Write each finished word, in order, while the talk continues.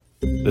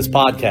This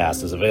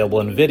podcast is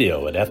available in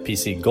video at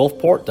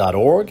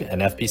fpcgulfport.org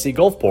and FPC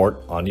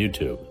Gulfport on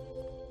YouTube.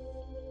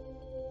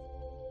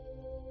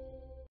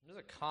 There's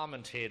a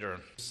commentator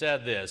who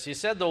said this. He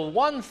said the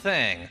one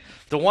thing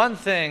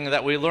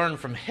that we learn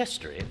from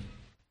history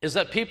is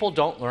that people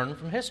don't learn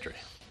from history.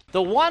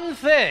 The one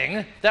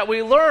thing that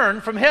we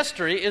learn from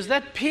history is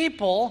that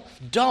people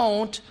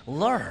don't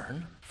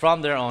learn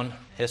from their own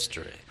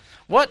history.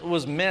 What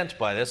was meant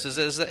by this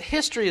is that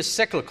history is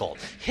cyclical.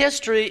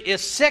 History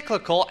is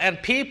cyclical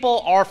and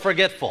people are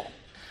forgetful.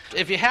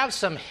 If you have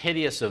some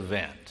hideous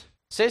event,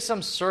 say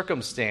some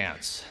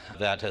circumstance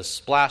that has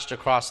splashed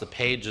across the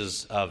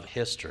pages of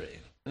history,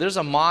 there's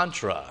a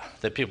mantra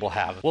that people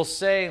have. We'll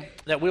say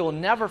that we will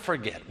never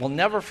forget. We'll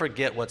never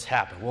forget what's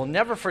happened. We'll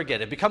never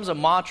forget. It becomes a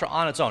mantra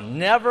on its own.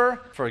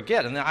 Never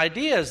forget. And the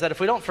idea is that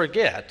if we don't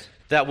forget,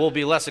 that we'll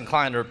be less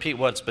inclined to repeat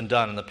what's been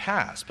done in the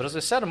past. But as I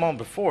said a moment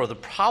before, the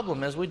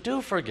problem is we do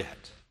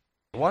forget.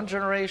 One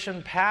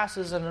generation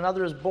passes and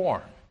another is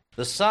born.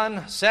 The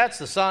sun sets,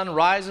 the sun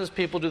rises,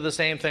 people do the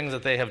same things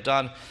that they have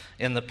done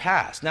in the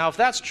past. Now, if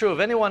that's true of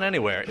anyone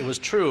anywhere, it was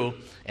true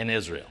in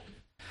Israel.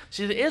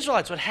 See, the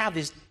Israelites would have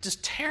these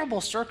just terrible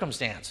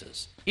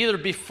circumstances either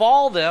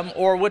befall them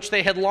or which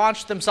they had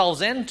launched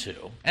themselves into.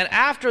 And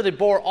after they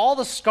bore all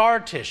the scar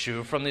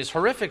tissue from these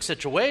horrific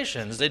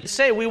situations, they'd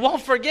say, we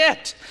won't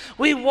forget.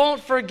 We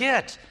won't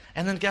forget.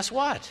 And then guess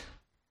what?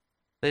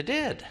 They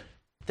did.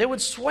 They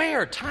would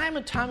swear time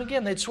and time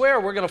again. They'd swear,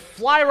 we're going to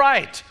fly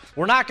right.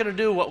 We're not going to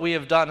do what we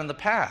have done in the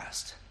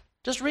past.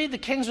 Just read the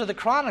Kings or the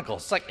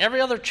Chronicles. It's like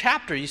every other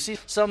chapter you see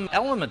some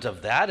element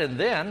of that. And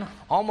then,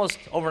 almost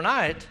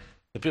overnight,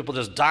 the people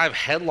just dive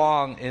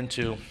headlong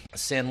into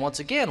sin once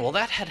again. Well,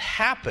 that had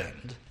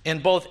happened in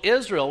both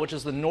Israel, which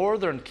is the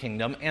northern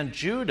kingdom, and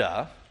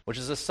Judah, which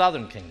is the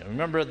southern kingdom.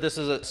 Remember, this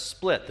is a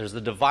split. There's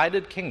the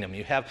divided kingdom.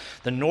 You have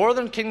the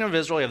northern kingdom of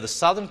Israel, you have the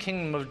southern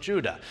kingdom of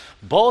Judah.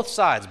 Both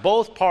sides,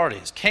 both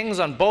parties, kings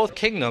on both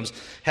kingdoms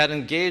had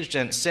engaged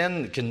in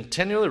sin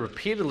continually,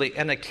 repeatedly,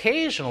 and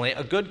occasionally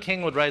a good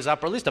king would rise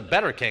up, or at least a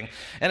better king,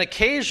 and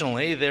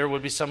occasionally there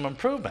would be some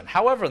improvement.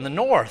 However, in the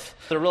north,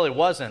 there really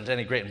wasn't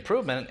any great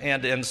improvement,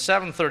 and in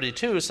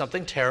 732,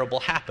 something terrible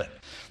happened.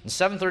 In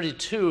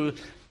 732,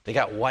 they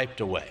got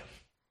wiped away.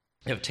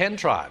 You have 10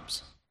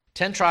 tribes.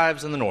 10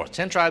 tribes in the north,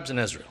 10 tribes in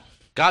Israel.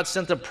 God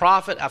sent them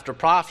prophet after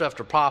prophet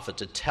after prophet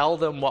to tell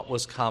them what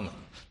was coming,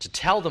 to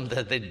tell them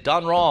that they'd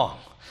done wrong,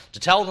 to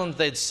tell them that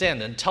they'd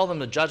sinned, and tell them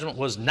the judgment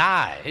was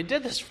nigh. He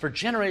did this for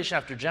generation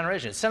after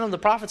generation. He sent them the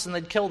prophets and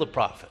they'd kill the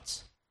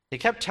prophets. He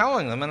kept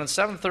telling them, and in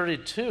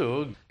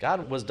 732,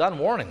 God was done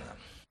warning them.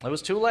 It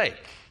was too late.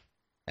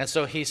 And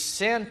so he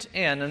sent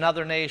in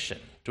another nation.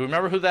 Do you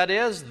remember who that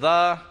is?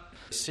 The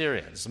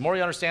Assyrians. The more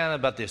you understand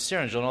about the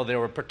Assyrians, you'll know they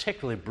were a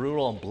particularly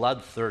brutal and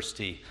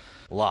bloodthirsty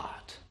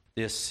lot.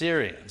 The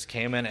Assyrians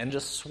came in and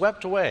just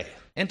swept away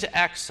into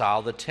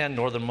exile the 10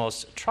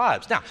 northernmost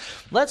tribes. Now,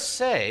 let's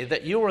say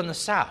that you were in the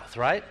south,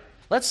 right?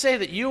 Let's say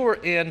that you were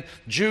in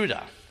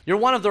Judah. You're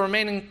one of the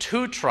remaining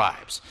 2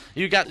 tribes.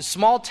 You've got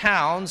small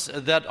towns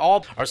that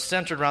all are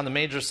centered around the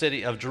major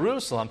city of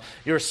Jerusalem.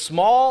 You're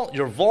small,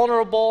 you're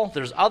vulnerable,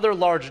 there's other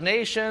large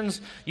nations.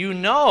 You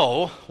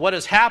know what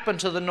has happened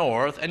to the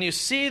north, and you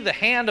see the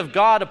hand of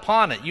God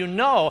upon it. You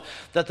know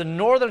that the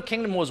northern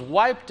kingdom was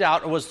wiped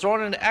out or was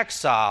thrown into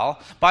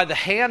exile by the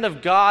hand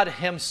of God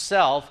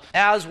himself,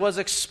 as was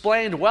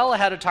explained well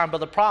ahead of time by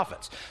the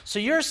prophets. So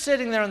you're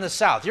sitting there in the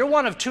south. You're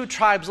one of 2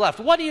 tribes left.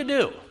 What do you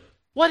do?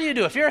 What do you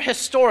do? If you're a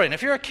historian,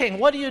 if you're a king,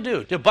 what do you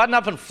do? Do you button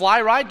up and fly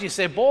right? Do you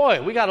say,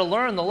 boy, we got to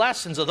learn the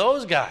lessons of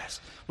those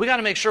guys. We got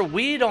to make sure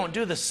we don't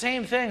do the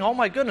same thing. Oh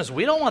my goodness,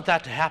 we don't want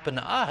that to happen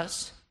to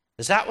us.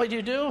 Is that what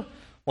you do?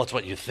 Well, it's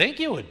what you think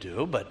you would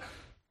do, but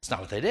it's not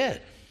what they did.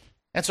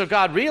 And so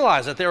God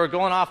realized that they were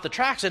going off the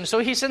tracks, and so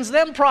he sends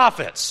them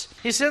prophets.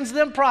 He sends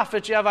them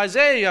prophets. You have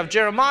Isaiah, you have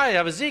Jeremiah, you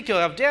have Ezekiel,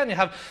 you have Daniel, you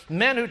have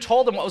men who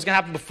told them what was going to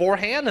happen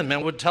beforehand, and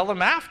men would tell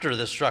them after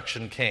the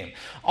destruction came.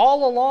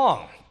 All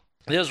along,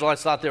 the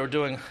Israelites thought they were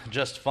doing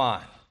just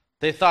fine.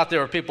 They thought they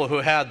were people who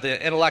had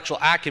the intellectual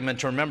acumen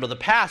to remember the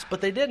past,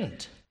 but they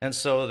didn't. And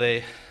so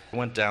they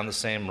went down the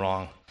same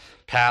wrong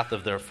path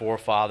of their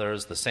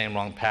forefathers, the same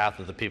wrong path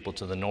of the people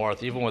to the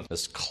north, even with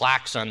this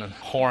klaxon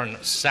horn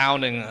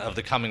sounding of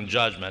the coming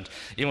judgment,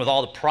 even with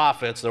all the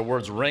prophets, their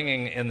words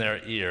ringing in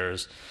their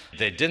ears.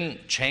 They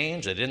didn't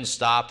change, they didn't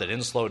stop, they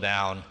didn't slow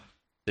down.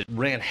 They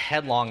ran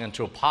headlong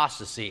into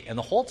apostasy. And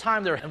the whole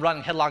time they were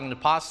running headlong into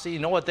apostasy, you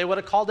know what they would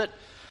have called it?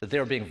 That they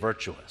were being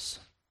virtuous.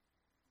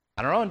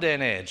 In our own day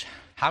and age,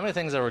 how many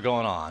things that were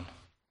going on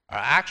are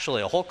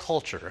actually a whole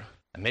culture,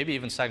 and maybe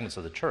even segments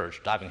of the church,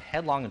 diving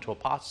headlong into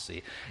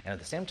apostasy, and at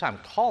the same time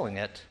calling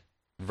it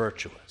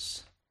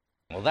virtuous?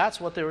 Well, that's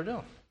what they were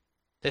doing.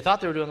 They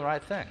thought they were doing the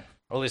right thing,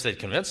 or at least they'd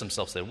convinced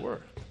themselves they were.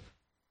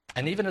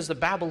 And even as the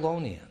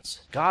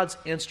Babylonians, God's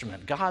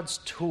instrument, God's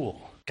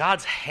tool,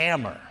 God's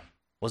hammer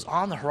was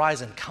on the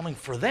horizon coming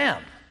for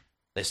them,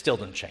 they still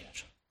didn't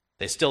change.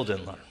 They still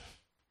didn't learn.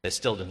 They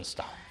still didn't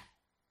stop.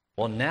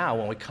 Well, now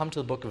when we come to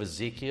the book of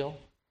Ezekiel,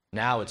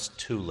 now it's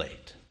too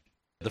late.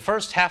 The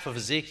first half of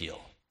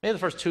Ezekiel Maybe the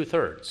first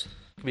two-thirds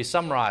can be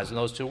summarized in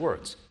those two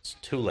words. It's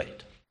too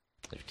late.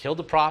 You've killed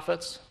the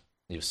prophets,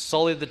 you've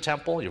sullied the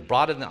temple, you've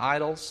brought in the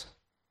idols.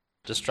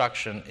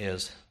 Destruction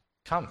is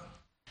coming.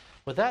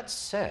 With that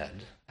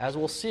said, as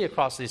we'll see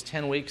across these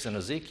 10 weeks in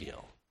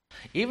Ezekiel,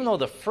 even though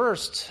the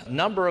first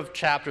number of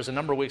chapters and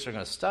number of weeks we're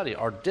going to study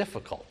are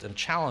difficult and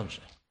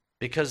challenging,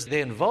 because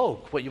they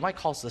invoke what you might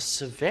call the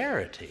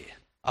severity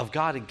of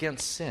God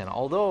against sin,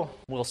 although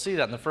we'll see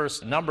that in the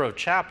first number of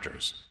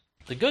chapters,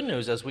 the good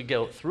news as we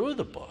go through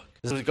the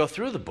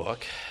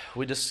book,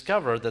 we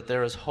discover that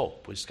there is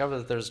hope. We discover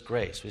that there's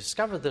grace. We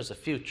discover that there's a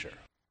future.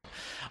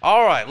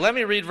 All right, let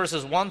me read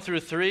verses 1 through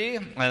 3,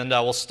 and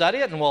we'll study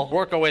it, and we'll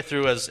work our way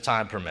through as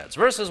time permits.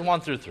 Verses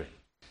 1 through 3.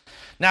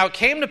 Now it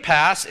came to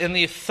pass in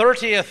the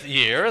 30th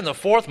year, in the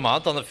 4th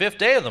month, on the 5th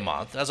day of the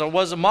month, as I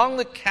was among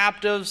the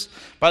captives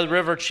by the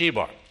river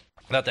Chebar,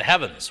 that the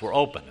heavens were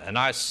opened, and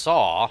I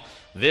saw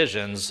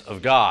visions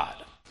of God.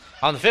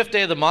 On the 5th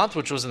day of the month,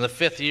 which was in the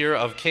 5th year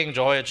of King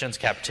Jehoiachin's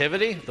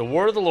captivity, the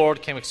word of the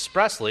Lord came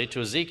expressly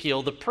to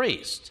Ezekiel the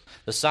priest,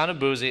 the son of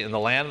Buzi, in the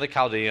land of the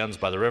Chaldeans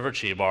by the river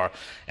Chebar,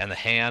 and the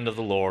hand of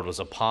the Lord was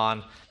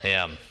upon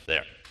him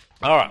there.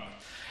 All right.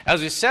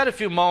 As we said a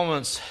few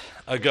moments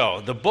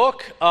ago, the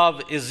book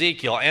of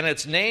Ezekiel and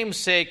its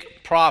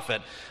namesake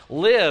prophet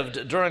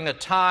lived during a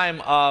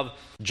time of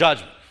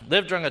judgment.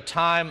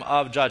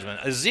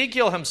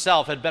 Ezekiel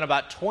himself had been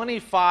about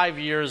 25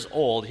 years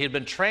old. He had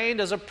been trained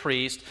as a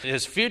priest.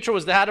 His future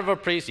was that of a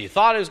priest. He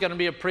thought he was going to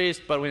be a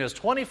priest, but when he was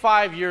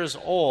 25 years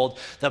old,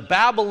 the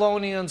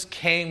Babylonians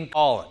came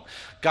calling.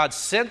 God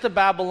sent the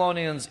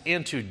Babylonians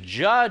in to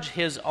judge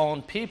his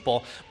own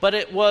people, but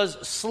it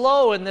was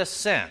slow in this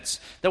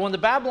sense, that when the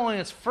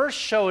Babylonians first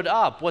showed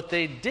up, what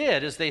they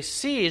did is they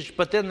sieged,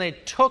 but then they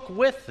took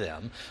with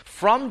them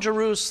from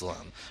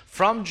Jerusalem,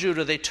 from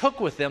Judah, they took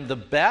with them the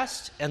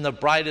best and the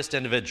brightest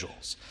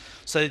individuals.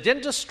 So they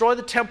didn't destroy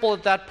the temple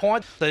at that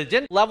point, they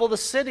didn't level the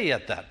city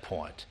at that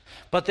point.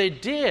 But they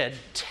did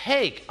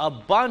take a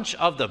bunch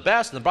of the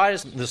best and the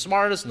brightest, and the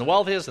smartest and the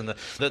wealthiest and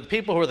the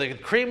people who were the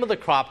cream of the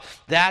crop.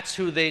 That's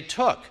who they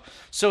took.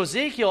 So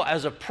Ezekiel,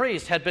 as a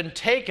priest, had been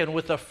taken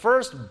with the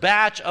first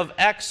batch of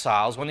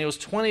exiles when he was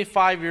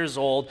 25 years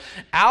old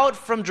out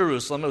from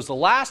Jerusalem. It was the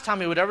last time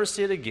he would ever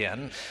see it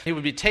again. He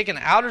would be taken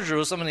out of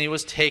Jerusalem and he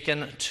was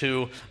taken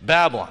to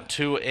Babylon,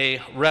 to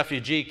a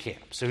refugee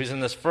camp. So he's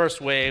in this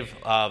first wave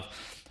of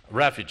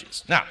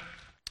refugees. Now,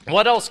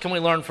 what else can we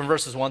learn from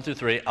verses 1 through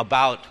 3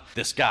 about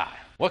this guy?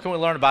 What can we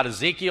learn about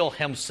Ezekiel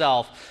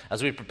himself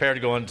as we prepare to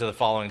go into the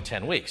following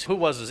 10 weeks? Who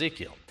was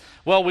Ezekiel?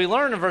 Well, we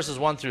learn in verses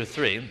 1 through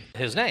 3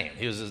 his name.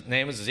 His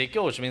name is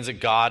Ezekiel, which means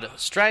that God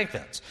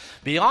strengthens.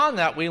 Beyond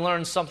that, we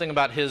learn something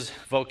about his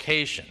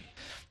vocation.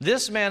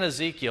 This man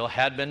Ezekiel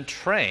had been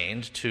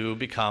trained to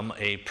become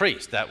a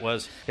priest. That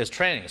was his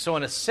training. So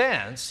in a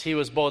sense, he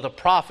was both a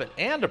prophet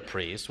and a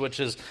priest, which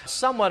is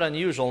somewhat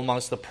unusual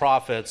amongst the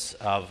prophets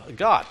of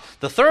God.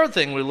 The third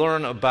thing we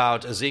learn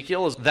about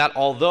Ezekiel is that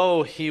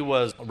although he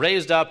was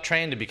raised up,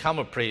 trained to become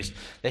a priest,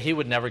 that he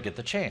would never get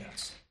the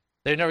chance.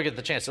 They would never get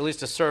the chance, at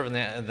least to serve in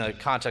the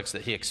context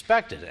that he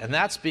expected. And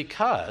that's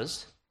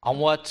because on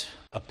what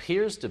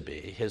appears to be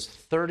his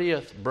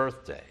 30th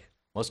birthday,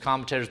 most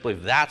commentators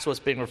believe that's what's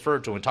being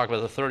referred to when we talk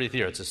about the 30th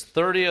year. It's his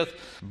 30th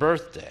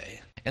birthday.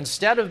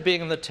 Instead of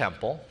being in the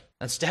temple,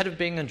 instead of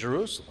being in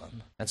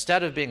Jerusalem,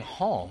 instead of being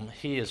home,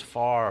 he is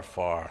far,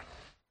 far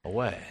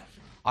away.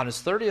 On his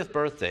 30th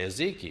birthday,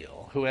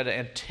 Ezekiel, who had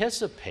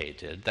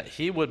anticipated that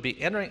he would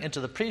be entering into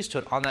the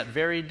priesthood on that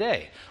very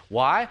day.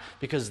 Why?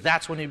 Because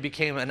that's when he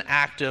became an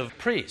active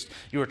priest.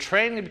 You were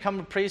training to become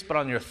a priest, but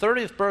on your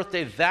 30th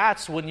birthday,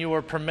 that's when you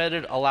were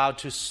permitted, allowed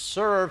to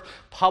serve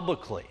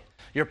publicly.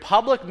 Your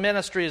public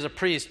ministry as a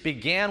priest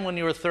began when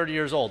you were 30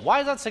 years old.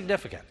 Why is that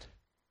significant?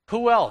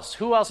 Who else?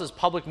 Who else's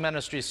public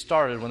ministry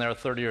started when they were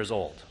 30 years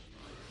old?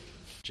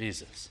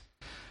 Jesus.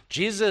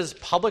 Jesus'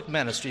 public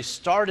ministry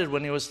started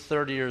when he was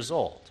 30 years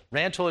old.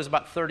 Ran until he was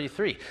about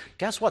 33.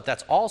 Guess what?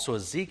 That's also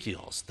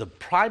Ezekiel's. The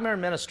primary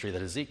ministry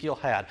that Ezekiel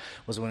had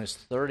was when he was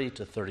 30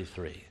 to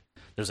 33.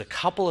 There's a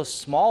couple of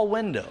small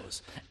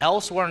windows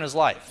elsewhere in his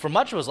life. For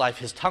much of his life,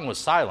 his tongue was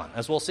silent,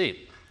 as we'll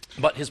see.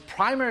 But his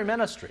primary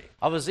ministry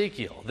of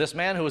Ezekiel, this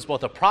man who was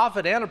both a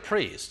prophet and a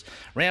priest,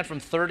 ran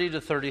from 30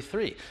 to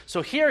 33.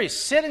 So here he's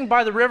sitting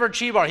by the river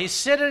Chebar. He's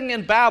sitting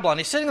in Babylon.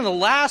 He's sitting in the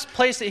last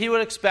place that he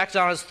would expect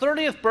on his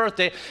 30th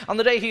birthday, on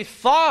the day he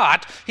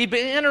thought he'd be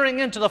entering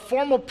into the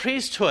formal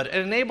priesthood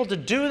and enabled to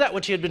do that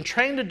which he had been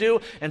trained to do.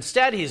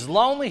 Instead, he's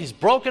lonely, he's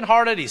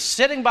brokenhearted, he's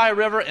sitting by a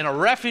river in a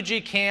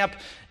refugee camp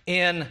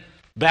in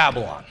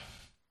Babylon.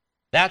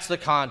 That's the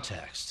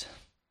context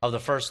of the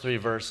first 3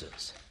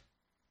 verses.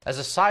 As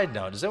a side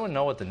note, does anyone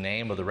know what the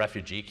name of the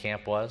refugee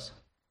camp was?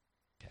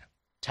 Okay.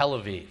 Tel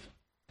Aviv.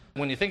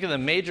 When you think of the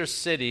major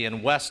city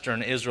in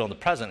western Israel in the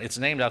present, it's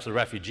named after the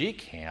refugee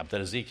camp that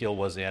Ezekiel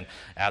was in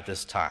at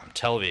this time,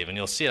 Tel Aviv. And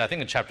you'll see it, I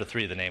think in chapter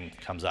 3 the name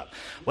comes up.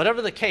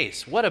 Whatever the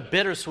case, what a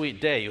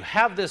bittersweet day. You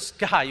have this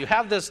guy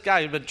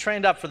who's been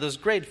trained up for this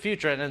great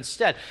future, and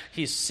instead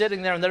he's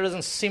sitting there and there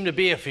doesn't seem to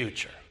be a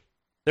future.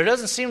 There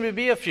doesn't seem to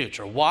be a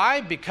future.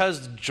 Why?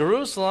 Because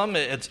Jerusalem,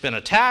 it's been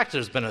attacked,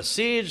 there's been a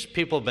siege,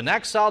 people have been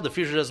exiled, the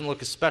future doesn't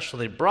look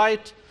especially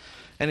bright,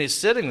 and he's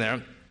sitting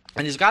there,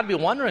 and he's got to be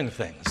wondering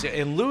things.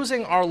 In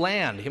losing our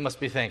land, he must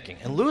be thinking,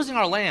 in losing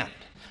our land,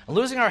 and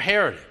losing our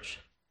heritage,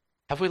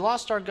 have we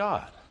lost our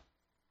God?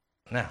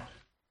 Now,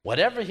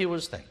 whatever he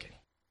was thinking,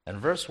 in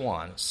verse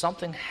 1,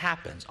 something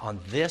happens on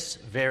this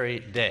very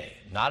day,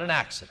 not an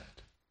accident.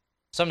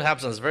 Something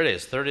happens on this very day,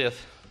 his 30th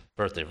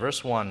birthday.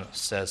 Verse 1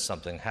 says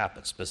something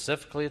happened.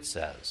 Specifically, it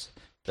says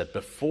that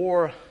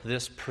before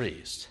this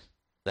priest,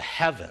 the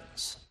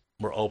heavens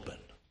were opened.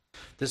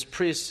 This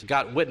priest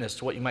got witness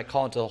to what you might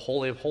call into the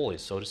Holy of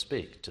Holies, so to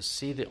speak, to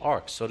see the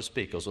ark, so to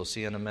speak, as we'll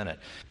see in a minute.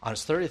 On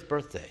his 30th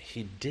birthday,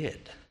 he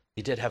did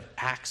have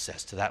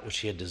access to that which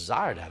he had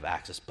desired to have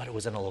access, but it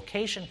was in a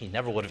location he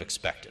never would have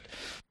expected.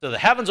 So the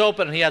heavens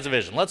open and he has a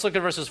vision. Let's look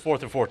at verses 4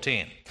 through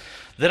 14.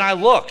 Then I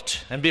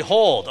looked, and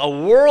behold, a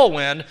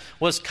whirlwind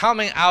was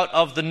coming out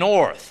of the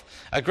north,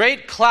 a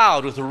great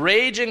cloud with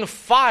raging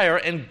fire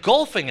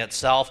engulfing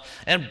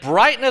itself, and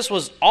brightness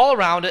was all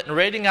around it and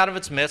radiating out of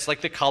its midst like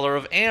the color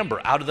of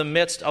amber, out of the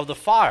midst of the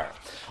fire.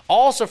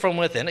 Also from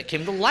within it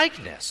came the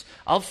likeness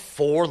of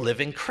 4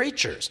 living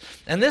creatures.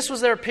 And this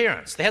was their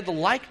appearance. They had the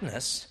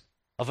likeness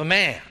of a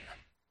man.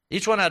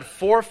 Each one had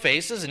 4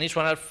 faces, and each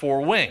one had 4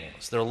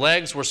 wings. Their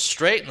legs were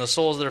straight, and the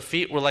soles of their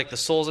feet were like the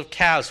soles of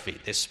calves'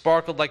 feet. They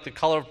sparkled like the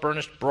color of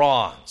burnished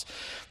bronze.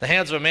 The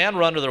hands of a man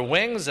were under their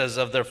wings, as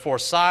of their 4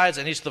 sides,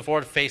 and each of the 4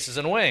 had faces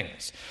and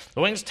wings.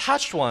 The wings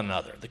touched one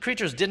another. The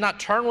creatures did not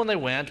turn when they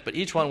went, but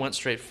each one went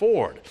straight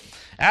forward.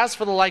 As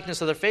for the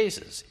likeness of their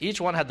faces, each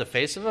one had the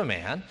face of a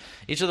man.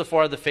 Each of the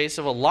 4 had the face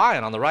of a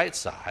lion on the right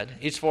side.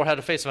 Each 4 had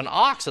the face of an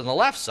ox on the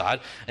left side,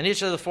 and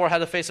each of the 4 had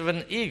the face of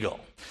an eagle.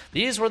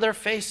 These were their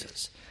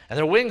faces. And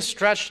their wings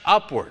stretched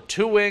upward.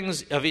 2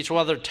 wings of each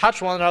one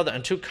touched one another,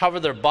 and 2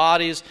 covered their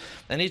bodies.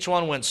 And each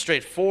one went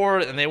straight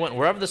forward, and they went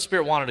wherever the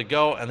Spirit wanted to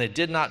go, and they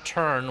did not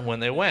turn when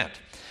they went.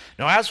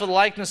 Now as for the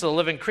likeness of the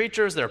living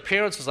creatures, their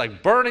appearance was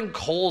like burning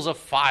coals of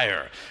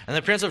fire, and the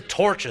appearance of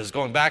torches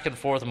going back and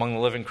forth among the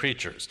living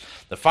creatures.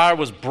 The fire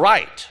was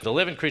bright. The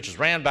living creatures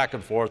ran back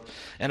and forth,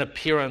 an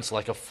appearance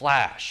like a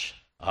flash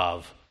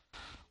of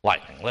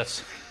lightning.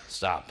 Let's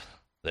stop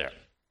there.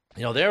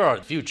 There are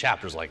a few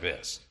chapters like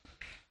this.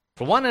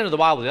 From one end of the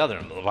Bible to the other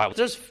end of the Bible,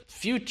 there's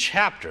few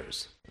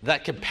chapters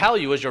that compel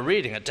you as you're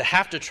reading it to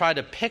have to try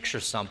to picture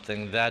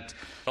something that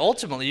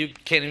ultimately you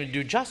can't even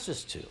do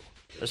justice to.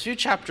 There's a few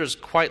chapters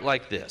quite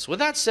like this. With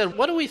that said,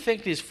 what do we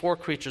think these 4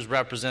 creatures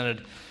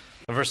represented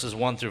in verses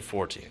 1 through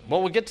 14?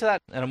 Well, we'll get to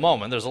that in a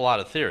moment. There's a lot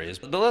of theories.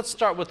 But let's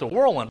start with the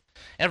whirlwind.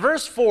 In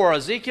verse 4,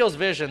 Ezekiel's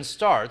vision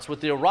starts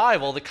with the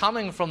arrival, the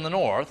coming from the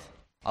north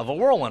of a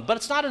whirlwind. But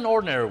it's not an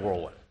ordinary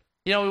whirlwind.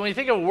 When you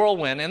think of a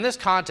whirlwind, in this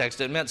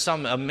context, it meant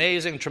some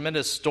amazing,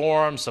 tremendous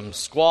storm, some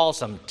squall,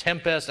 some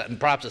tempest, and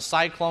perhaps a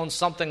cyclone,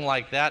 something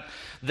like that.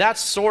 That's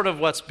sort of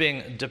what's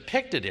being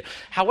depicted here.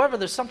 However,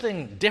 there's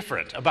something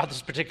different about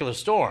this particular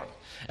storm.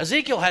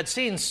 Ezekiel had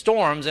seen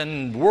storms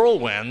and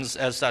whirlwinds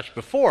as such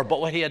before,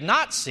 but what he had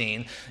not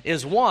seen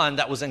is one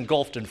that was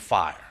engulfed in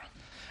fire.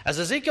 As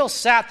Ezekiel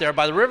sat there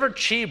by the river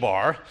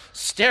Chebar,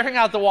 staring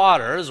out the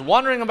waters,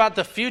 wondering about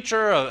the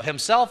future of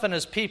himself and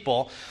his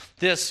people,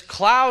 this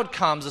cloud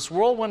comes, this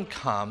whirlwind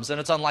comes, and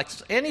it's unlike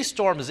any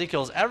storm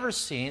Ezekiel has ever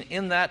seen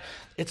in that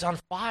it's on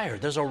fire.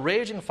 There's a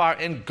raging fire.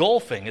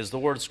 Engulfing is the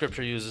word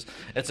Scripture uses.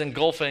 It's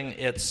engulfing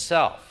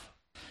itself.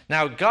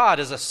 Now, God,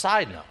 as a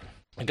side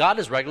note, God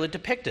is regularly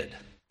depicted in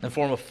the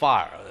form of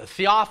fire.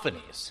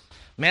 Theophanies,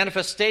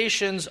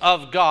 manifestations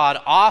of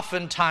God,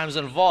 oftentimes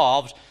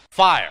involved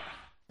fire.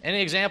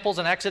 Any examples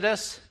in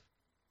Exodus?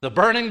 The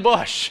burning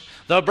bush.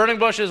 The burning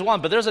bush is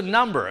one, but there's a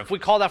number. If we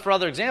call that for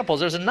other examples,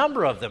 there's a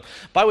number of them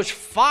by which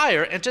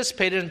fire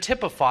anticipated and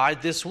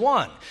typified this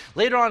one.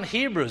 Later on in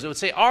Hebrews, it would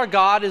say our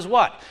God is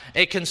what?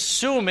 A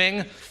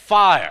consuming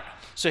fire.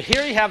 So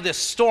here you have this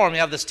storm,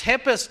 you have this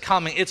tempest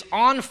coming. It's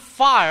on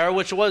fire,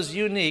 which was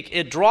unique.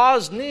 It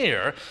draws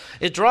near,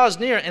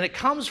 and it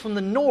comes from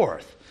the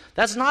north.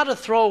 That's not a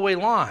throwaway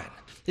line.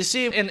 You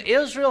see, in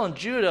Israel and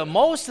Judah,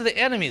 most of the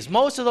enemies,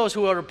 most of those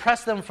who would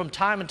oppress them from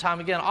time and time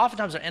again,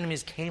 oftentimes their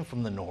enemies came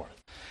from the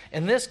north.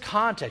 In this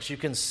context, you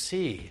can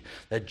see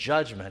that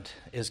judgment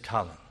is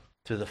coming.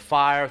 Through the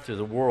fire, through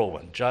the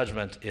whirlwind,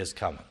 judgment is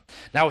coming.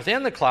 Now,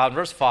 within the cloud,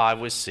 verse 5,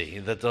 we see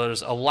that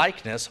there's a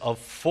likeness of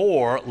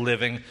 4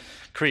 living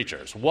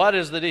creatures. What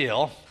is the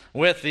deal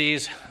with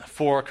these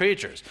 4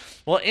 creatures?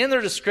 Well, in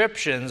their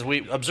descriptions,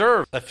 we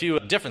observe a few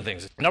different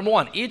things. Number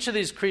 1, each of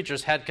these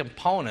creatures had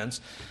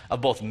components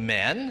of both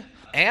men,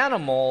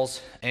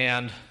 animals,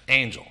 and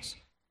angels.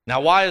 Now,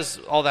 why is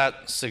all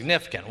that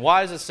significant?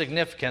 Why is it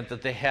significant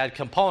that they had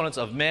components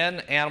of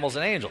men, animals,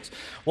 and angels?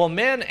 Well,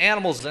 men,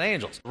 animals, and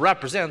angels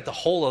represent the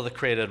whole of the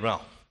created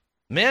realm.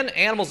 Men,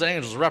 animals, and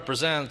angels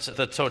represent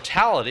the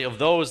totality of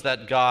those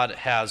that God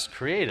has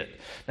created.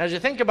 Now, as you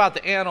think about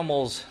the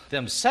animals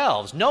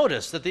themselves,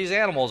 notice that these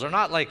animals are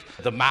not like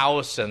the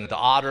mouse and the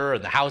otter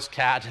and the house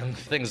cat and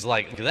things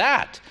like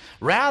that.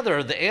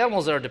 Rather, the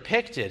animals that are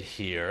depicted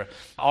here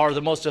are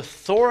the most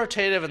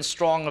authoritative and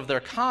strong of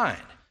their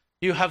kind.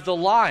 You have the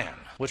lion,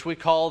 which we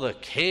call the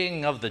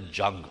king of the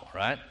jungle,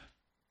 right?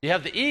 You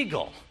have the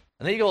eagle.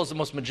 And the eagle is the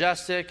most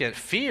majestic and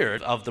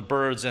feared of the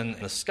birds in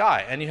the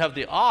sky. And you have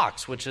the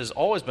ox, which has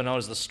always been known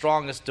as the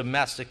strongest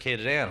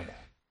domesticated animal.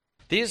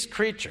 These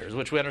creatures,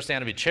 which we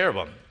understand to be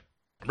cherubim,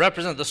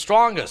 represent the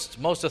strongest,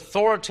 most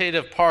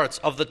authoritative parts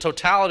of the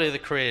totality of the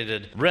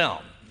created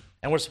realm.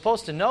 And we're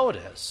supposed to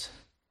notice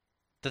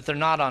that they're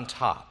not on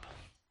top.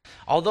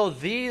 Although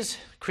these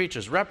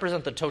creatures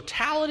represent the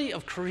totality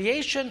of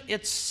creation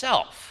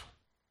itself,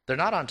 they're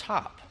not on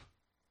top.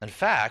 In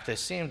fact, they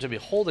seem to be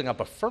holding up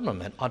a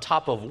firmament on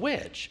top of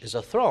which is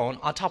a throne.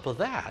 On top of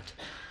that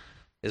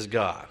is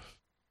God.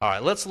 All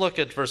right, let's look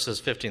at verses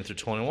 15 through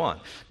 21.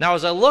 Now,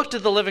 as I looked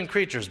at the living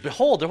creatures,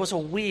 behold, there was a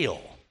wheel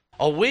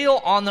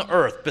on the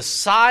earth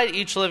beside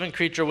each living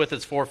creature with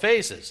its four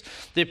faces.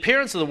 The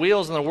appearance of the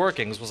wheels and the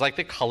workings was like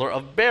the color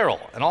of beryl,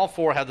 and all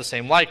four had the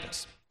same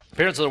likeness. The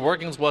appearance of the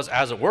workings was,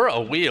 as it were,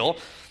 a wheel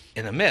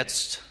in the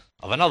midst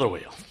of another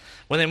wheel.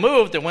 When they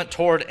moved, they went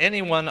toward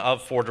any one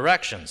of four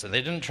directions, and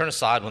they didn't turn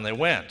aside when they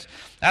went.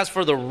 As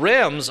for the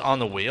rims on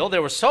the wheel, they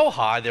were so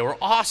high, they were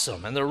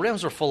awesome, and their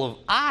rims were full of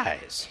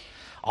eyes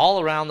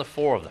all around the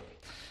four of them.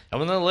 And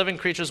when the living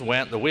creatures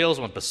went, the wheels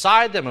went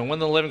beside them, and when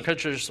the living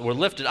creatures were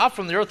lifted up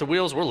from the earth, the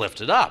wheels were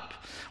lifted up.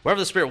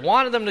 Wherever the Spirit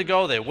wanted them to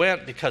go, they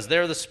went, because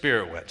there the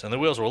Spirit went. And the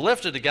wheels were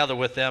lifted together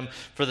with them,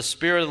 for the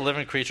spirit of the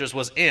living creatures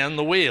was in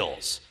the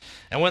wheels.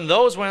 And when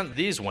those went,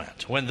 these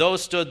went. When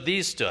those stood,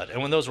 these stood.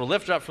 And when those were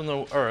lifted up from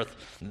the earth,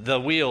 the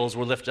wheels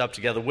were lifted up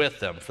together with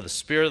them, for the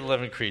spirit of the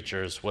living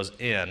creatures was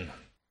in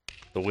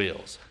the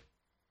wheels.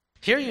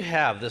 Here you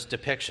have this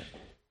depiction.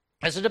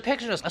 It's a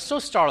depiction that's so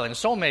startling,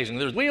 so amazing.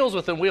 There's wheels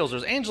within wheels.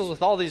 There's angels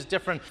with all these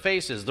different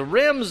faces. The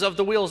rims of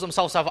the wheels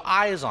themselves have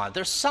eyes on it.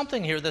 There's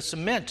something here that's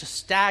meant to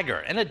stagger,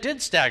 and it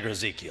did stagger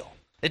Ezekiel.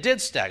 It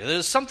did stagger.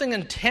 There's something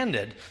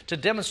intended to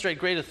demonstrate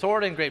great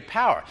authority and great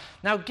power.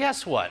 Now,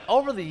 guess what?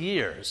 Over the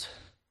years,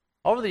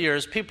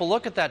 people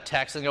look at that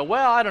text and go,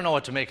 well, I don't know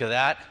what to make of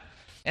that.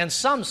 And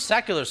some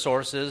secular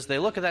sources, they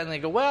look at that and they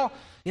go, well,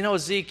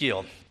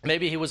 Ezekiel,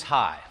 maybe he was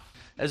high.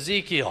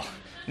 Ezekiel,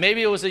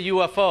 maybe it was a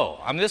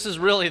UFO. I mean, this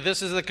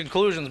is the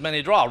conclusions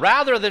many draw.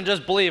 Rather than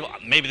just believe,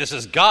 maybe this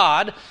is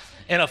God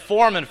in a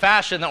form and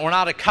fashion that we're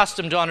not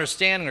accustomed to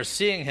understanding or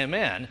seeing him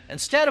in,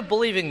 instead of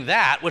believing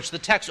that, which the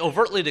text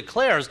overtly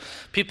declares,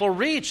 people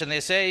reach and they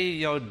say,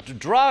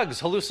 drugs,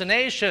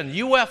 hallucination,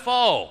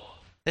 UFO.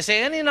 They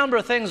say any number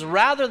of things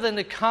rather than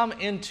to come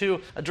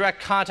into a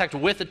direct contact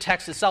with the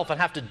text itself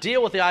and have to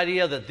deal with the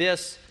idea that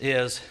this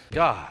is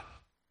God.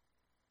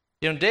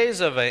 In days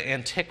of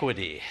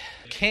antiquity,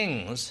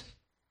 kings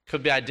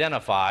could be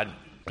identified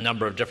a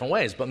number of different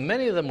ways, but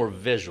many of them were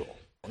visual.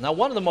 Now,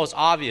 one of the most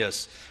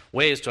obvious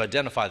ways to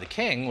identify the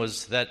king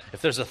was that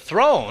if there's a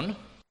throne,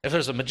 if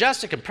there's a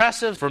majestic,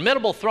 impressive,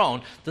 formidable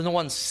throne, then the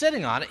one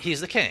sitting on it,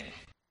 he's the king.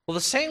 Well,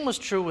 the same was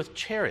true with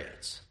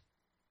chariots.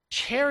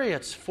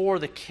 Chariots for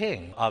the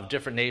king of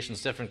different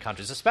nations, different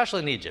countries,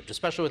 especially in Egypt,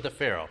 especially with the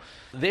Pharaoh,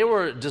 they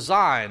were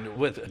designed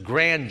with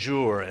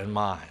grandeur in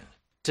mind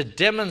to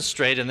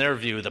demonstrate, in their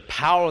view, the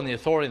power and the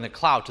authority and the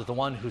clout of the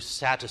one who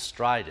sat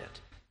astride it.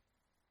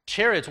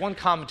 Chariots, one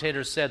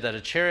commentator said that a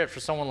chariot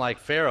for someone like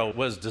Pharaoh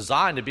was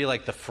designed to be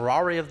like the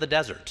Ferrari of the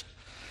desert.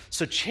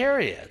 So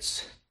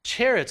chariots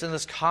in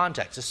this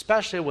context,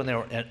 especially when they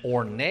were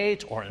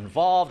ornate or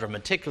involved or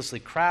meticulously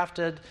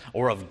crafted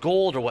or of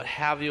gold or what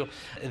have you,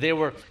 they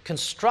were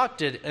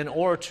constructed in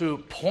order to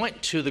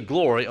point to the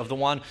glory of the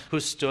one who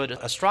stood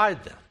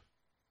astride them.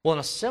 Well, in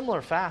a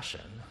similar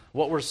fashion,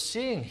 what we're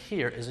seeing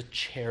here is a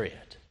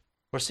chariot.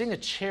 We're seeing a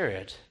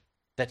chariot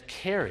that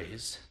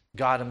carries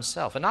God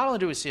himself. And not only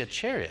do we see a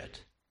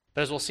chariot,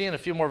 but as we'll see in a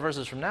few more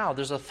verses from now,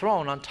 there's a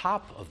throne on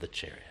top of the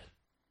chariot.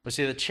 We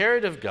see the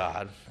chariot of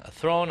God, a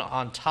throne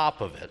on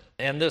top of it.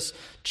 And this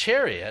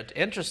chariot,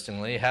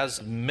 interestingly,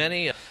 has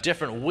many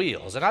different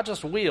wheels. And not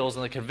just wheels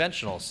in the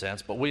conventional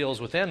sense, but wheels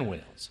within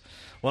wheels.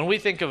 When we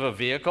think of a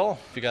vehicle,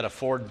 if you got a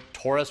Ford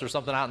Taurus or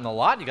something out in the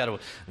lot, you got a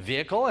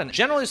vehicle. And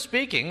generally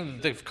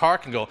speaking, the car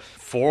can go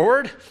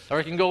forward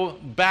or it can go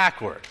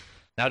backward.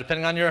 Now,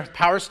 depending on your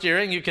power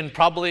steering, you can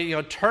probably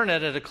turn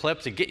it at a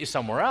clip to get you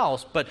somewhere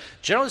else. But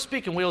generally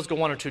speaking, wheels go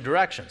one or two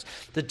directions.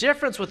 The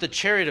difference with the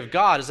chariot of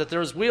God is that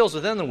there's wheels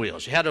within the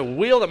wheels. You had a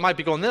wheel that might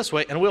be going this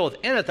way and a wheel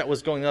within it that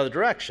was going the other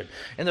direction.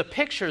 And the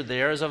picture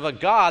there is of a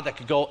God that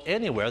could go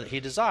anywhere that he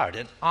desired,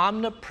 an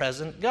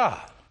omnipresent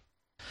God.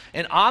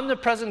 An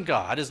omnipresent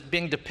God is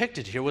being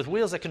depicted here with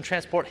wheels that can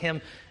transport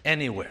him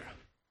anywhere.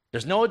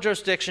 There's no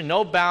jurisdiction,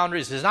 no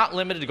boundaries. He's not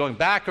limited to going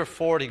back or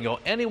forward. He can go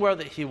anywhere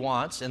that he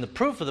wants. And the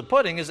proof of the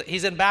pudding is that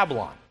he's in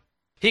Babylon.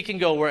 He can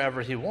go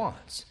wherever he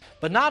wants.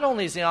 But not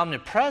only is he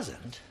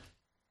omnipresent,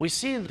 we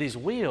see these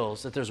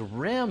wheels, that there's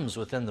rims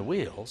within the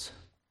wheels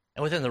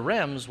And within the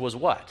rims was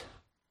what?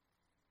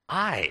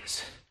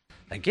 Eyes.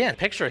 Again,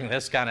 picturing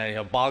this kind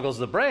of boggles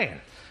the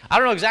brain. I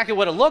don't know exactly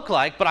what it looked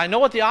like, but I know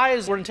what the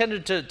eyes were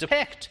intended to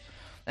depict.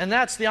 And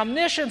that's the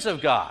omniscience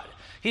of God.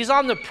 He's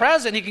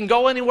omnipresent. He can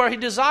go anywhere he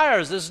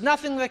desires. There's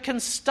nothing that can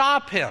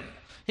stop him.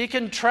 He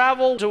can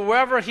travel to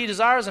wherever he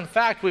desires. In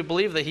fact, we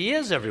believe that he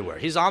is everywhere.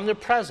 He's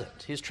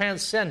omnipresent. He's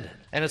transcendent.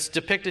 And it's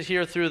depicted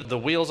here through the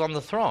wheels on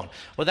the throne.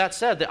 With that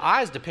said, the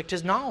eyes depict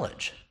his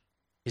knowledge.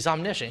 He's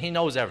omniscient. He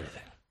knows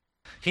everything.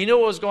 He knew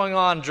what was going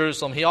on in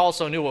Jerusalem. He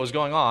also knew what was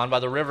going on by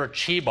the river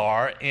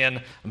Chebar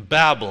in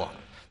Babylon.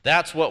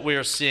 That's what we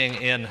are seeing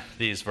in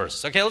these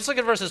verses. Okay, let's look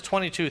at verses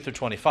 22 through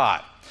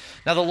 25.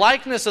 Now, the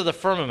likeness of the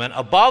firmament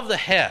above the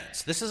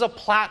heads, this is a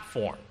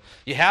platform.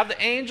 You have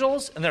the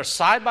angels, and they're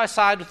side by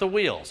side with the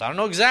wheels. I don't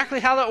know exactly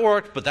how that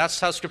worked, but that's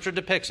how Scripture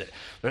depicts it.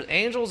 There's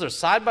angels, they're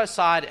side by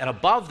side, and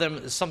above them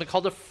is something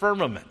called a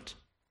firmament,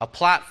 a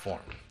platform.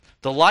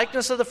 The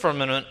likeness of the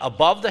firmament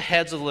above the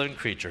heads of the living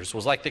creatures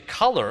was like the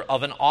color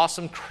of an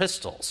awesome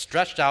crystal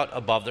stretched out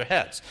above their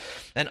heads.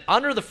 And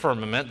under the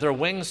firmament, their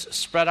wings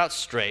spread out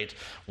straight,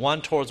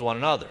 one towards one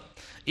another.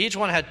 Each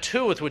one had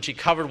two with which he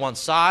covered one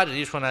side, and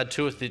each one had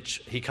two with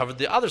which he covered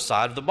the other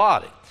side of the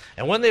body.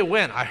 And when they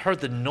went, I heard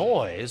the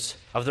noise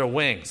of their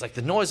wings, like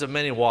the noise of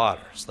many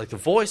waters, like the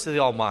voice of the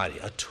Almighty,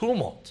 a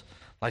tumult,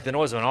 like the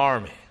noise of an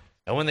army.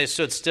 And when they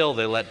stood still,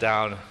 they let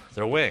down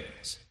their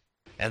wings.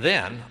 And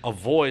then a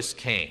voice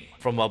came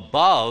from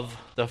above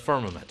the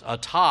firmament,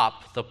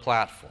 atop the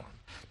platform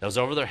that was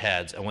over their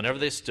heads, and whenever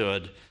they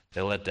stood,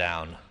 they let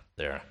down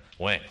their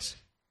wings.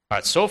 All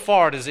right, so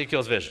far in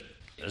Ezekiel's vision,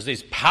 there's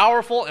these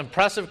powerful,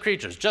 impressive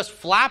creatures. Just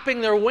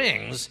flapping their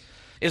wings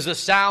is the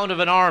sound of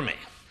an army.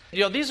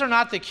 These are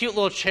not the cute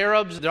little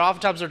cherubs. They're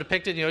oftentimes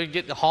depicted, you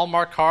get the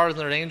Hallmark cards and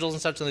they're angels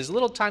and such, and these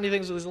little tiny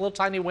things with these little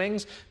tiny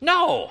wings.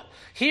 No!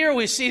 Here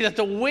we see that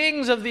the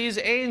wings of these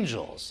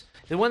angels,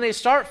 and when they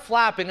start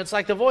flapping, it's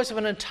like the voice of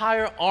an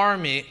entire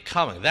army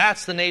coming.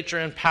 That's the nature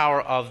and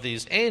power of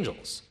these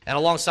angels. And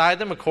alongside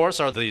them, of course,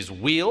 are these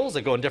wheels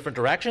that go in different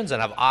directions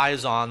and have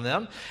eyes on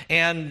them.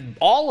 And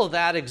all of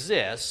that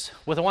exists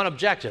with one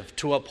objective,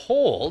 to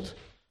uphold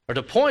or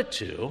to point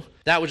to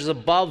that which is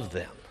above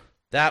them,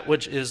 that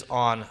which is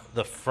on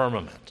the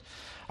firmament.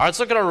 All right, let's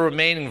look at our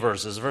remaining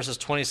verses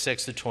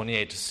 26 to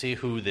 28, to see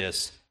who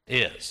this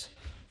is.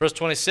 Verse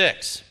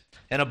 26,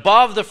 and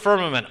above the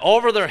firmament,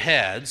 over their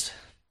heads,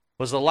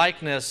 was the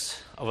likeness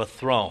of a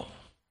throne.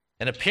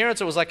 In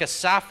appearance, it was like a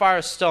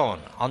sapphire stone.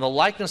 On the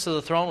likeness of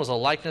the throne was a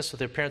likeness with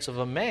the appearance of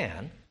a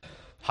man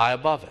high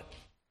above it.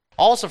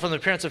 Also from the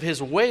appearance of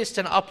his waist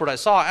and upward, I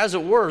saw, as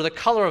it were, the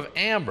color of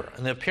amber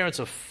and the appearance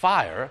of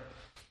fire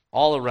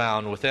all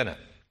around within it.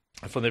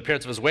 And from the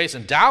appearance of his waist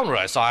and downward,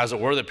 I saw, as it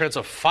were, the appearance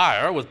of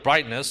fire with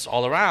brightness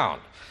all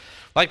around.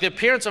 Like the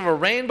appearance of a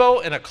rainbow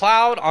in a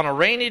cloud on a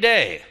rainy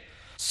day,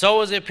 so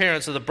was the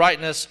appearance of the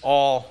brightness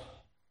all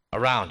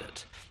around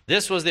it.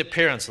 This was the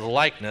appearance of the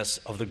likeness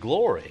of the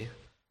glory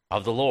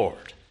of the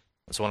Lord.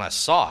 And so when I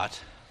saw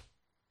it,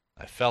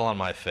 I fell on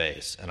my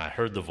face, and I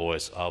heard the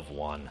voice of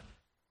one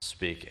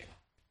speaking.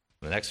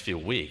 In the next few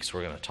weeks,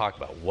 we're going to talk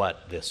about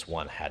what this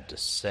one had to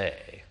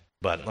say.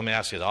 But let me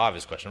ask you the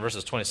obvious question.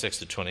 Verses 26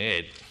 to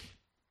 28,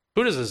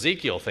 who does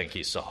Ezekiel think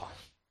he saw?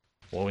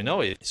 Well, we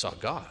know he saw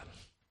God.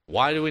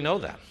 Why do we know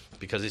that?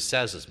 Because he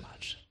says as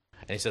much.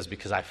 And he says,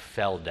 because I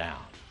fell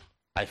down.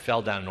 I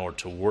fell down in order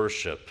to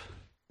worship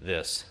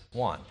this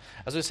one.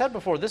 As we said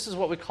before, this is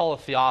what we call a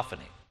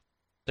theophany.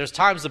 There's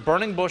times, the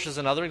burning bush is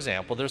another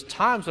example, there's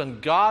times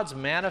when God's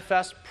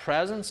manifest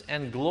presence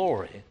and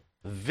glory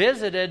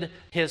visited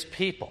his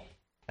people.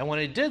 And when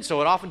he did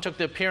so, it often took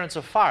the appearance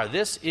of fire.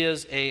 This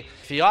is a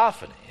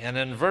theophany. And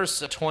in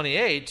verse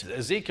 28,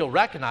 Ezekiel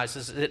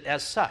recognizes it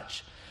as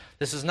such.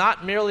 This is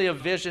not merely a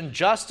vision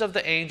just of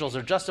the angels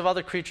or just of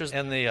other creatures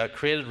in the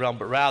created realm,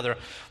 but rather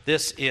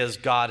this is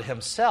God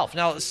himself.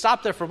 Now,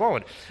 stop there for a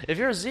moment. If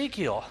you're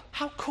Ezekiel,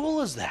 how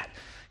cool is that?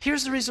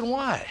 Here's the reason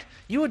why.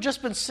 You had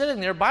just been sitting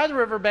there by the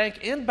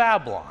riverbank in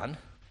Babylon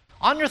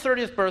on your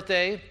 30th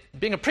birthday,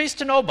 being a priest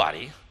to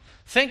nobody,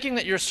 thinking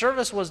that your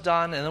service was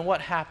done, and then what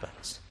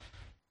happens?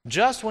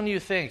 Just when you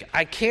think,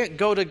 I can't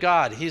go to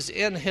God, he's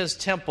in his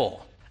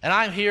temple, and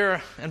I'm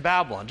here in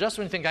Babylon, just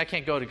when you think I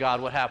can't go to God,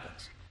 what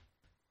happens?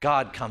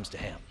 God comes to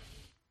him.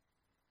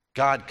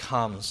 God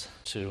comes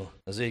to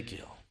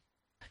Ezekiel.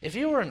 If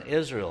you were an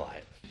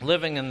Israelite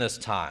living in this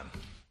time,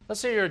 let's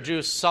say you're a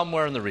Jew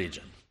somewhere in the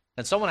region,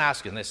 and someone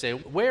asks you, and they say,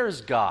 where is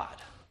God?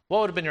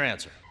 What would have been your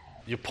answer?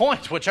 You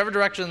point whichever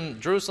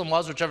direction Jerusalem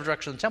was, whichever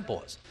direction the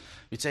temple was.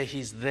 You'd say,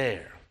 he's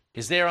there.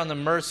 He's there on the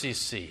mercy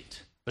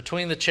seat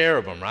between the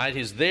cherubim, right?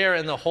 He's there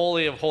in the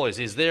Holy of Holies.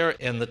 He's there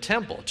in the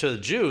temple. To the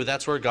Jew,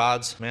 that's where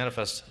God's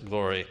manifest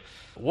glory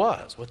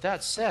was. With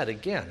that said,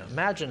 again,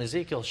 imagine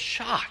Ezekiel's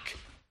shock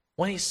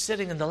when he's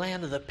sitting in the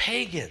land of the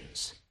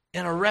pagans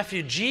in a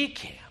refugee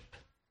camp.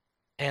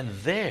 And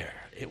there,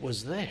 it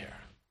was there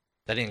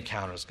that he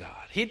encounters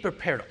God. He'd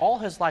prepared all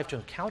his life to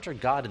encounter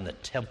God in the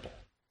temple.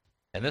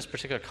 In this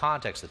particular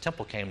context, the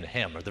temple came to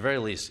him, or at the very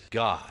least,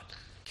 God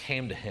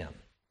came to him.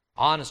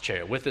 on his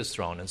chariot with his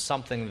throne in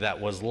something that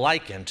was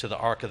likened to the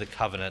Ark of the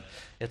Covenant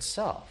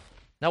itself.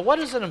 Now, what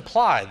does it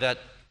imply that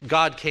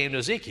God came to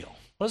Ezekiel?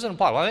 What does it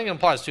imply? Well, I think it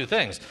implies two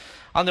things.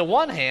 On the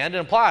one hand, it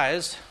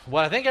implies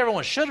what I think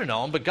everyone should have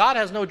known, but God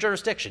has no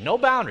jurisdiction, no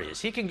boundaries.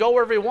 He can go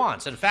wherever he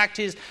wants. In fact,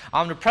 he's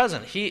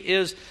omnipresent. He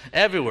is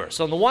everywhere.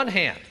 So on the one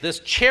hand, this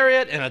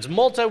chariot and its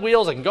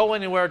multi-wheels, it can go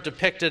anywhere,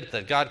 depicted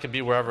that God can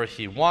be wherever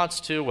he wants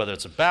to, whether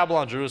it's in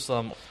Babylon,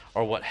 Jerusalem,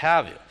 or what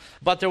have you.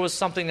 But there was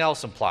something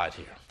else implied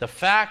here. The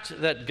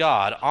fact that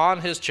God, on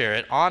his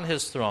chariot, on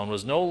his throne,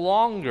 was no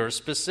longer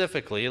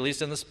specifically, at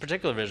least in this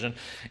particular vision,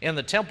 in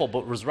the temple,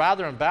 but was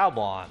rather in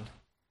Babylon,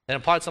 it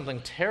implied something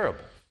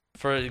terrible.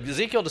 For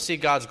Ezekiel to see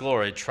God's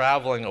glory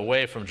traveling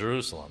away from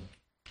Jerusalem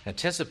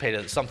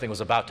anticipated that something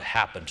was about to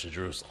happen to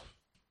Jerusalem.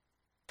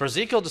 For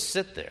Ezekiel to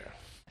sit there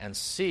and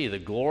see the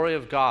glory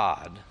of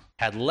God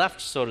had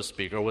left, so to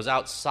speak, or was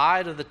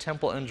outside of the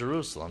temple in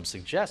Jerusalem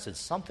suggested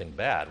something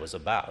bad was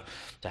about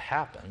to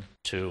happen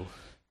to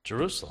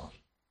Jerusalem.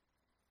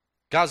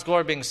 God's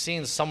glory being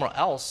seen somewhere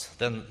else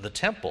than the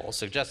temple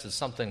suggested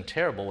something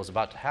terrible was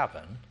about to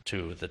happen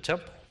to the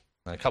temple.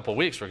 In a couple of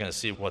weeks, we're going to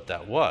see what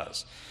that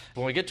was.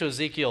 When we get to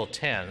Ezekiel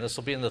 10, this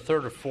will be in the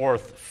third or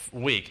fourth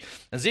week.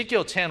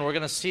 Ezekiel 10, we're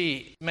going to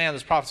see, man,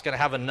 this prophet's going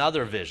to have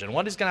another vision.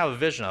 What he's going to have a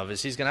vision of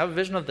is he's going to have a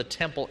vision of the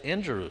temple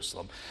in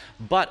Jerusalem.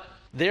 But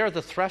there at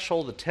the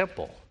threshold of the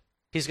temple,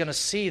 he's going to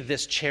see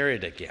this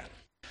chariot again.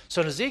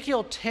 So in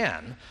Ezekiel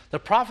 10, the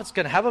prophet's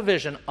going to have a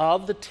vision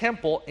of the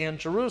temple in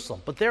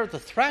Jerusalem. But there at the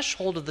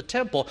threshold of the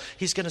temple,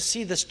 he's going to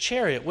see this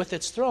chariot with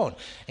its throne.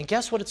 And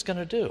guess what it's going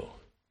to do?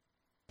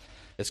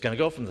 It's going to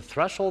go from the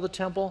threshold of the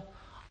temple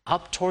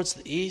up towards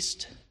the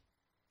east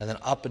and then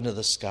up into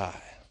the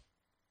sky.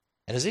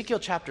 In Ezekiel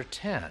chapter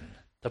 10,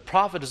 the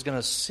prophet is going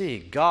to see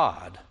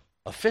God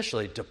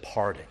officially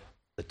departing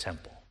the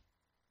temple.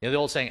 You know the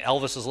old saying,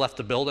 Elvis has left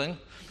the building?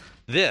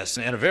 This,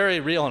 in a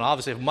very real and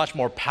obviously much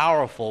more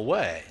powerful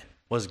way,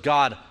 was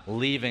God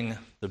leaving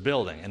the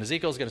building. And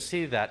Ezekiel is going to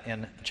see that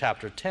in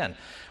chapter 10.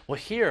 Well,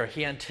 here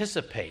he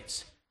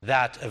anticipates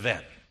that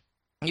event.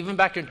 Even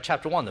back in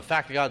chapter 1, the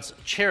fact that God's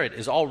chariot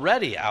is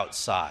already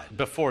outside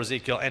before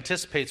Ezekiel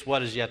anticipates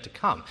what is yet to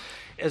come.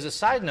 As a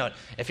side note,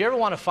 if you ever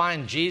want to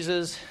find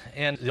Jesus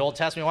in the Old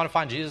Testament, you want to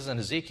find Jesus in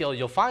Ezekiel,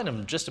 you'll find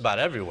him just about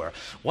everywhere.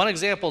 One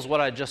example is what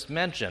I just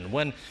mentioned.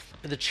 When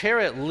the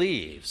chariot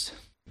leaves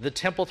the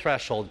temple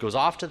threshold, goes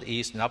off to the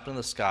east and up in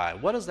the sky,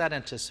 what does that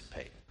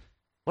anticipate?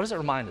 What does it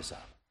remind us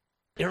of?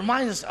 It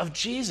reminds us of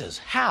Jesus.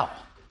 How?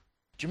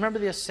 Do you remember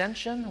the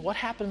ascension? What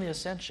happened in the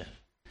ascension?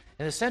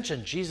 In the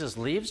ascension, Jesus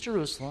leaves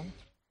Jerusalem,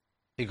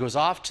 he goes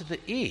off to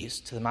the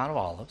east, to the Mount of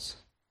Olives,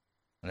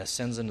 and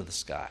ascends into the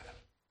sky.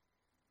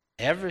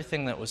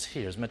 Everything that was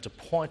here is meant to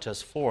point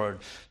us forward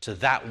to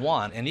that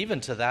one, and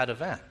even to that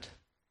event,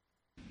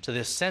 to the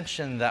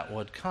ascension that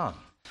would come.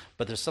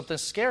 But there's something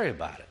scary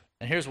about it,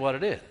 and here's what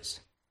it is.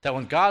 That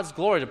when God's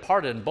glory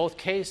departed in both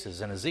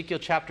cases, in Ezekiel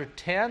chapter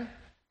 10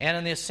 and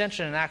in the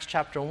ascension in Acts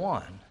chapter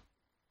 1,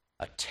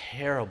 a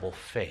terrible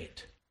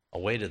fate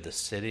awaited the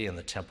city and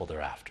the temple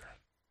thereafter.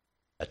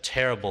 A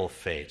terrible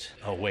fate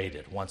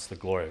awaited once the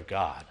glory of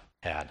God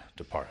had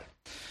departed.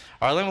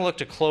 All right, let me look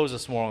to close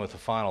this morning with a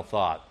final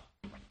thought.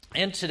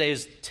 In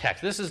today's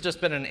text, this has just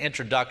been an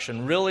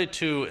introduction really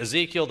to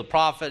Ezekiel the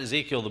prophet,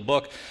 Ezekiel the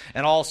book,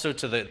 and also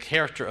to the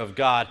character of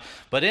God.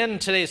 But in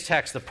today's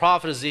text, the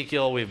prophet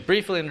Ezekiel, we've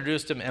briefly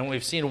introduced him, and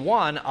we've seen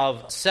one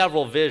of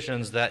several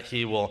visions that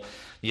he will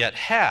yet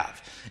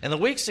have. In the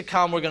weeks to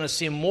come, we're going to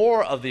see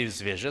more of these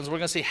visions. We're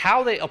going to see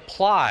how they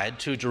applied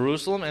to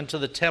Jerusalem and to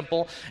the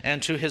temple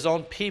and to his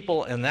own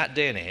people in that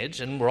day and age.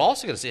 And we're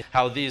also going to see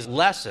how these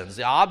lessons,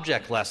 the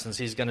object lessons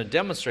he's going to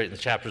demonstrate in the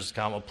chapters to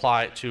come,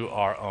 apply to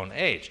our own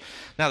age.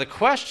 Now, the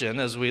question,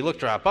 as we look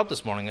to wrap up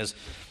this morning, is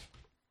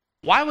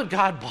why would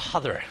God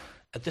bother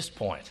at this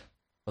point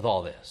with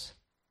all this?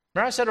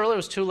 Remember I said earlier it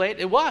was too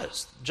late? It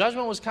was.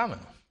 Judgment was coming.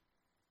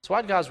 So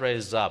why did God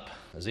raise up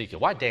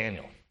Ezekiel? Why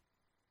Daniel?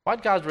 Why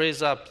did God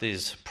raise up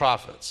these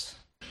prophets?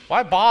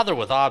 Why bother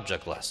with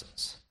object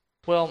lessons?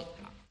 Well,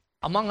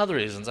 among other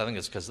reasons, I think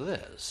it's because of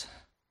this.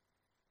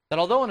 That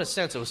although in a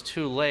sense it was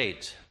too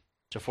late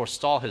to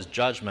forestall his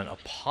judgment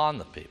upon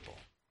the people,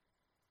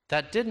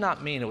 that did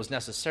not mean it was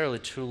necessarily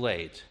too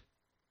late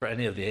for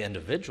any of the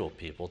individual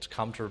people to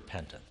come to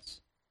repentance,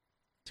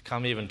 to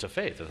come even to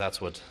faith, if that's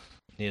what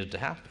needed to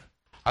happen.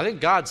 I think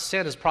God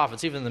sent his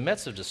prophets, even in the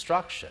midst of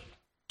destruction,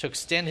 to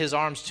extend his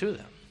arms to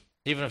them,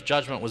 even if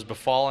judgment was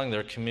befalling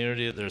their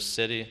community, their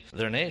city,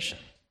 their nation.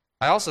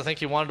 I also think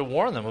he wanted to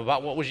warn them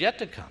about what was yet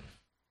to come.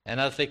 And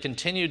if they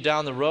continued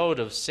down the road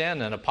of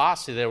sin and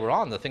apostasy they were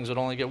on, the things would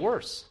only get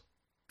worse.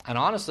 And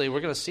honestly, we're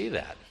going to see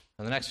that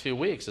in the next few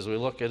weeks as we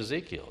look at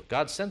Ezekiel.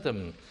 God sent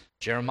them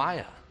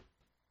Jeremiah,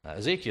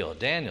 Ezekiel,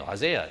 Daniel,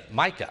 Isaiah,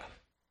 Micah.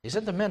 He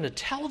sent them men to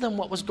tell them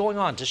what was going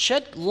on, to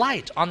shed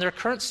light on their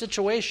current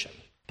situation,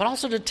 but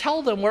also to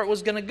tell them where it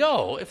was going to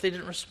go if they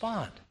didn't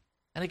respond.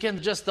 And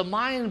again, just the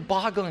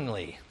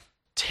mind-bogglingly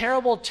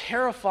terrible,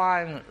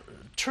 terrifying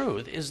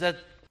truth is that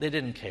they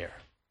didn't care.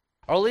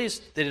 Or at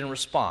least they didn't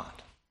respond.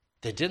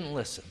 They didn't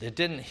listen. They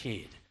didn't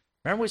heed.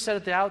 Remember we said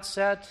at the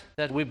outset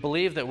that we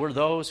believe that we're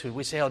those who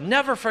we say, "I'll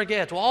never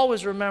forget, we'll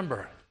always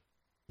remember."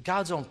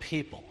 God's own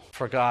people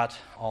forgot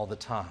all the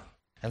time.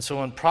 And so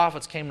when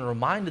prophets came and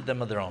reminded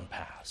them of their own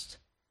past,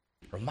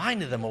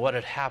 reminded them of what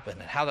had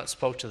happened and how that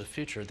spoke to the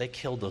future, they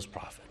killed those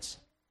prophets.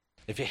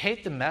 If you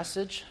hate the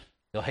message,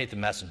 you'll hate the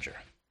messenger.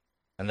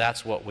 And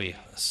that's what we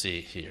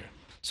see here.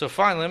 So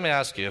finally, let me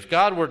ask you, if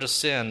God were to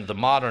send the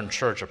modern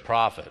church a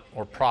prophet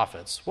or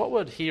prophets, what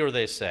would he or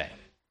they say?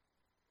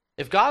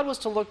 If God was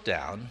to look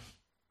down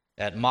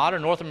at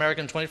modern North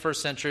American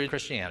 21st century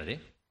Christianity,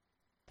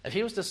 if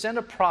he was to send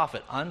a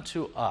prophet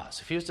unto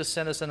us, if he was to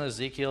send us an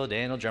Ezekiel,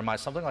 Daniel, Jeremiah,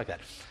 something like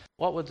that,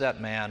 what would that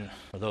man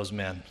or those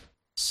men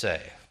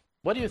say?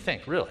 What do you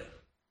think, really?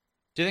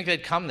 Do you think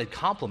they'd come and they'd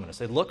compliment us?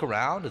 They'd look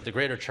around at the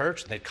greater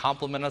church and they'd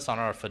compliment us on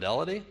our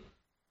fidelity?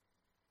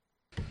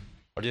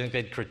 Or do you think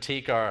they'd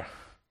critique our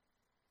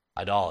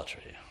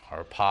idolatry,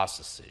 our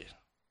apostasy?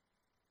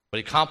 Would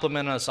he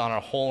compliment us on our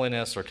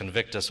holiness or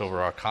convict us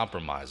over our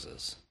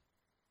compromises?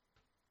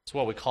 It's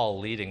what we call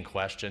a leading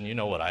question. You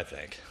know what I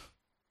think.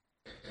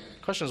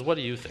 The question is, what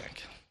do you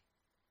think?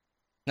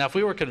 Now, if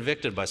we were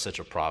convicted by such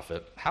a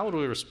prophet, how would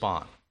we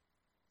respond?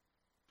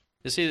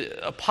 You see,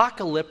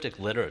 apocalyptic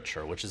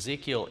literature, which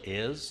Ezekiel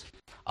is,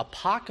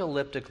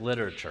 apocalyptic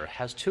literature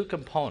has two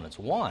components.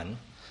 One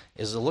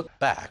is to look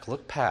back,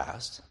 look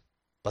past,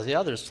 but the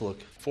other is to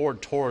look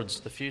forward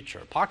towards the future.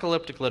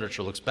 Apocalyptic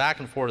literature looks back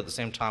and forward at the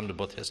same time to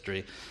both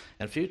history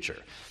and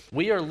future.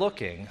 We are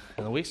looking,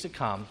 in the weeks to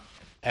come,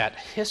 at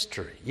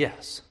history,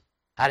 yes,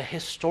 at a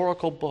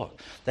historical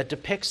book that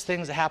depicts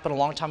things that happened a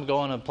long time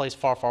ago in a place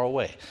far, far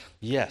away.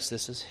 Yes,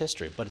 this is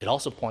history, but it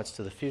also points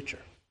to the future.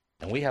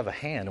 And we have a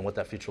hand in what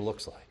that future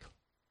looks like.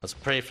 Let's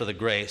pray for the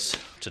grace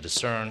to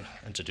discern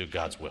and to do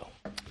God's will.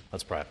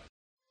 Let's pray.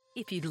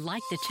 If you'd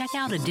like to check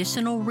out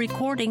additional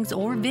recordings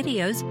or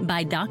videos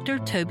by Dr.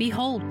 Toby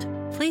Holt,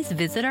 please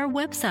visit our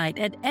website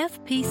at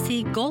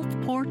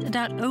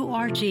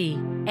fpcgulfport.org.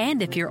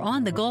 And if you're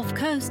on the Gulf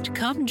Coast,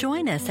 come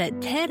join us at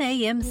 10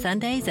 a.m.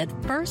 Sundays at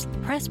First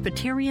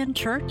Presbyterian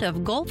Church of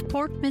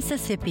Gulfport,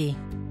 Mississippi.